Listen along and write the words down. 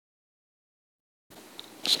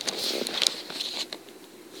What's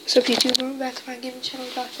up, YouTube? Welcome back to my gaming channel,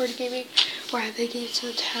 Dr. Gaming, where I play games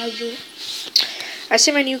on the tablet. I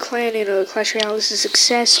see my new clan in Clash Royale is a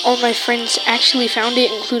success. All my friends actually found it,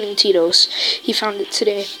 including Tito's. He found it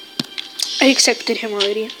today. I accepted him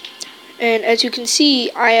already. And as you can see,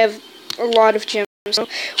 I have a lot of gems,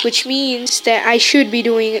 which means that I should be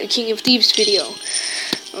doing a King of Thieves video.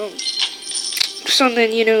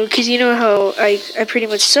 Something, you know, because you know how I pretty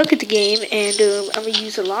much suck at the game, and I'm going to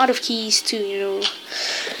use a lot of keys to, you know,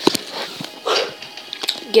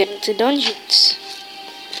 get into dungeons.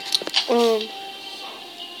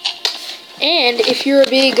 And if you're a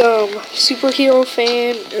big superhero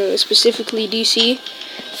fan, specifically DC,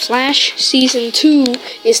 Flash Season 2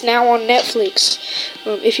 is now on Netflix.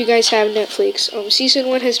 If you guys have Netflix. Season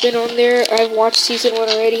 1 has been on there. I've watched Season 1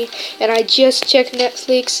 already, and I just checked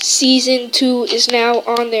Netflix. Season 2 is now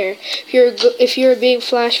on there. If you're a big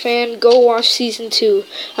Flash fan, go watch Season 2.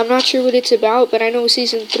 I'm not sure what it's about, but I know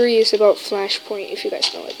Season 3 is about Flashpoint, if you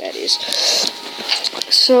guys know what that is.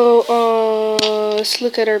 So, let's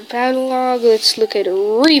look at our battle log. Let's look at a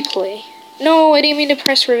replay. No, I didn't mean to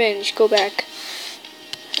press revenge. Go back.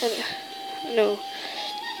 No.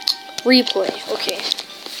 Replay. Okay.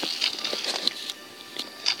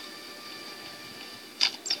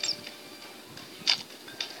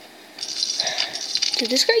 Did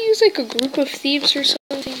this guy use like a group of thieves or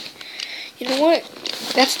something? You know what?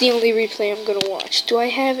 That's the only replay I'm gonna watch. Do I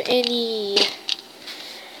have any...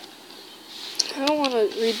 I don't want to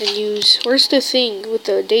read the news. Where's the thing with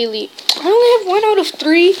the daily... I only have 1 out of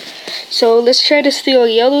 3. So let's try to steal a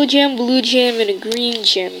yellow gem, blue gem, and a green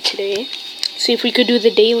gem today. See if we could do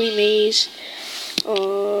the daily maze. I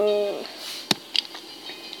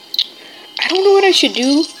don't know what I should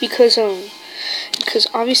do because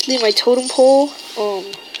obviously my totem pole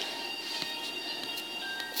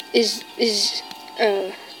is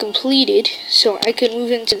completed, so I could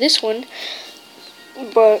move into this one.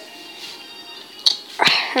 But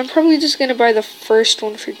I'm probably just gonna buy the first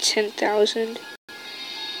one for 10,000.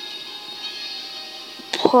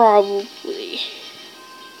 Probably.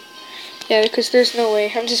 Yeah, because there's no way.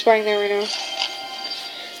 I'm just buying that right now.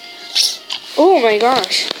 Oh my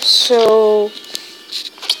gosh. So,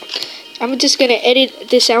 I'm just gonna edit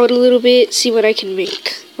this out a little bit, see what I can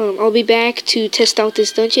make. I'll be back to test out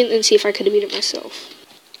this dungeon and see if I could beat it myself.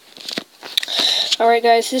 Alright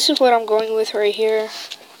guys, this is what I'm going with right here.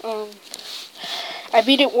 I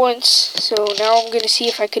beat it once, so now I'm gonna see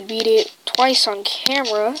if I could beat it twice on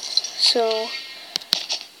camera. So...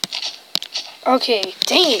 okay,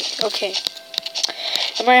 dang it. Okay.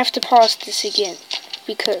 I might have to pause this again.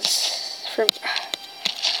 Because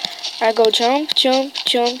I go jump, jump,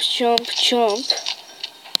 jump, jump, jump.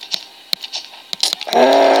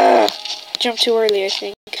 Jump too early, I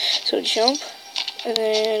think. So jump, and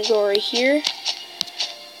then go right here.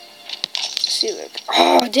 Let's see, look.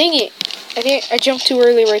 Oh, dang it. I jumped too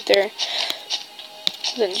early right there.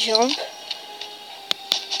 Then jump.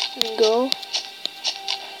 And go.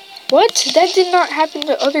 What? That did not happen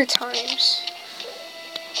the other times.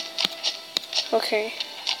 Okay.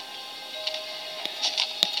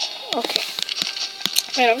 Okay.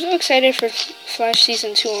 Man, I'm so excited for Flash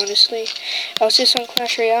Season 2, honestly. I was just on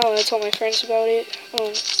Clash Royale and I told my friends about it.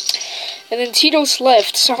 And then Tito's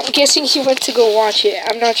left, so I'm guessing he went to go watch it.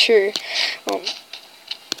 I'm not sure.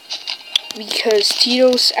 Because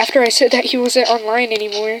Tito's, after I said that, he wasn't online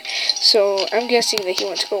anymore. So I'm guessing that he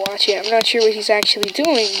went to go watch it. I'm not sure what he's actually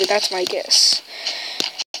doing, but that's my guess.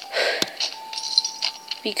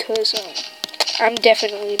 Because I'm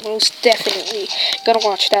definitely, most definitely, gonna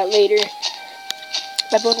watch that later.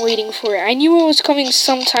 I've been waiting for it. I knew it was coming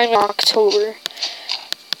sometime in October.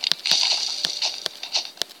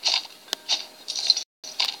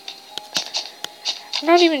 I'm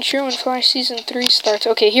not even sure when Flash Season 3 starts.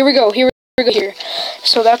 Okay, here we go. Here.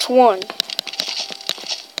 So that's 1.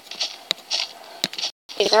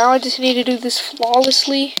 Okay, now I just need to do this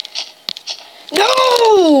flawlessly.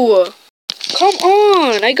 No! Come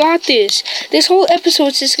on! I got this. This whole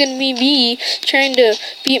episode's just gonna be me trying to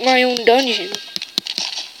beat my own dungeon.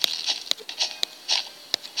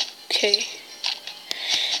 Okay.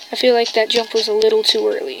 I feel like that jump was a little too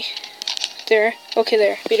early. There. Okay,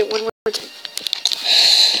 there. Beat it one more time.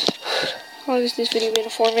 How long has this video been?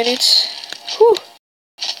 4 minutes? Whew.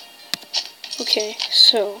 Okay,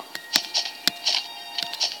 so...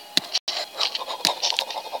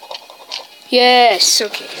 yes,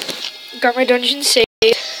 okay. Got my dungeon saved.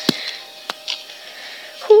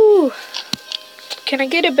 Whew. Can I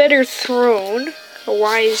get a better throne? A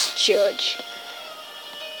wise judge.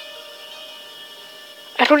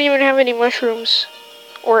 I don't even have any mushrooms.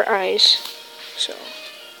 Or eyes. So...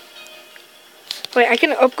 Wait, I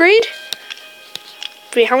can upgrade?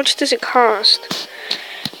 Wait, how much does it cost?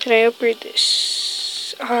 Can I upgrade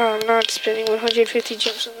this? Oh, I'm not spending 150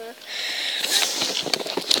 gems on that.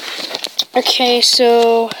 Okay,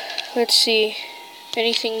 so let's see.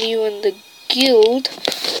 Anything new in the guild?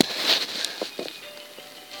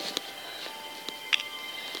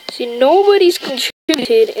 See, nobody's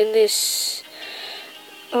contributed in this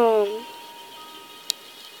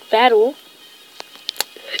battle.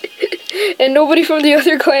 And nobody from the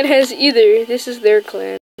other clan has either. This is their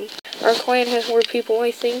clan. Our clan has more people,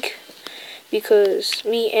 I think, because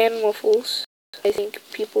me and Muffles, I think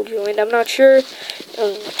people joined. I'm not sure.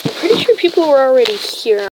 I'm pretty sure people were already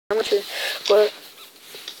here. I'm not sure, but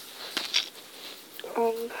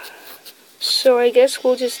so I guess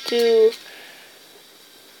we'll just do.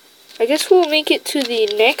 I guess we'll make it to the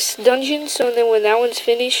next dungeon. So then, when that one's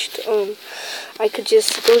finished, I could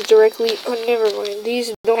just go directly. Oh, never mind.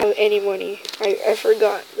 These don't have any money. I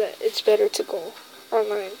forgot that it's better to go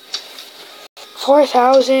online.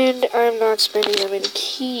 4,000. I'm not spending that many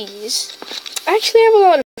keys. I actually have a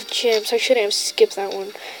lot of gems. I shouldn't have skipped that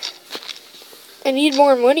one. I need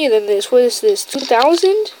more money than this. What is this?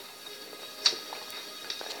 2,000?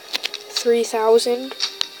 3,000?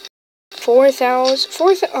 4,000?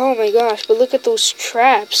 4,000? Oh my gosh, but look at those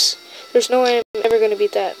traps. There's no way I'm ever gonna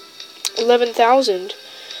beat that. 11,000.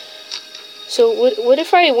 So what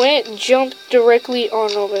if I jumped directly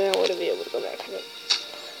on over there? I wouldn't be able to go back.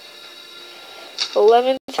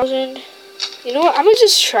 11,000. You know what? I'm gonna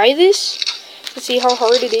just try this to see how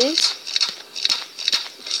hard it is.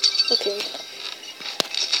 Okay.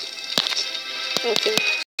 Okay.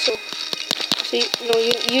 So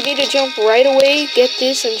you need to jump right away. Get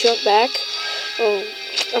this and jump back.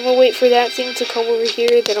 I'm gonna wait for that thing to come over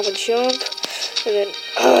here. Then I'm gonna jump, and then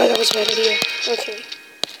that was a bad idea. Okay.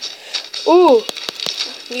 Ooh,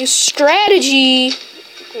 new strategy.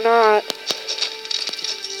 Not.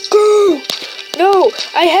 Go. No,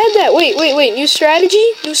 I had that. Wait. New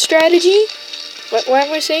strategy? New strategy? Why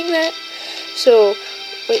am I saying that? So,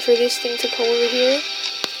 wait for this thing to come over here.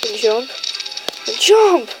 And jump. And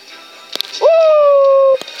jump!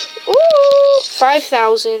 Ooh! Ooh!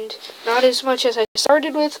 5,000. Not as much as I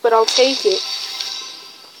started with, but I'll take it.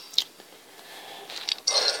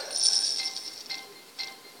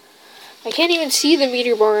 I can't even see the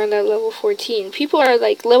meter bar on that level 14. People are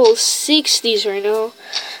like level 60s right now.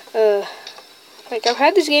 Like, I've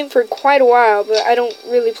had this game for quite a while, but I don't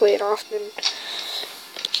really play it often.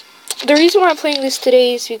 The reason why I'm playing this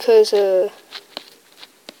today is because,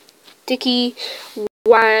 Dicky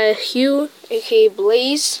Wahoo, aka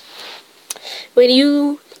Blaze, when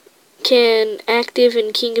you can active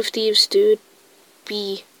in King of Thieves, dude,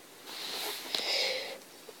 B.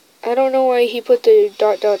 I don't know why he put the ...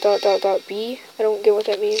 B. I don't get what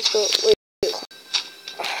that means, but wait.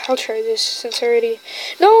 I'll try this since I already...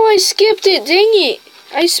 No, I skipped it! Dang it!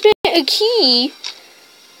 I spent a key!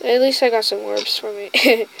 At least I got some orbs from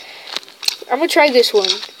it. I'm gonna try this one.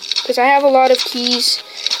 Because I have a lot of keys.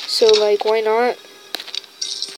 So, like, why not?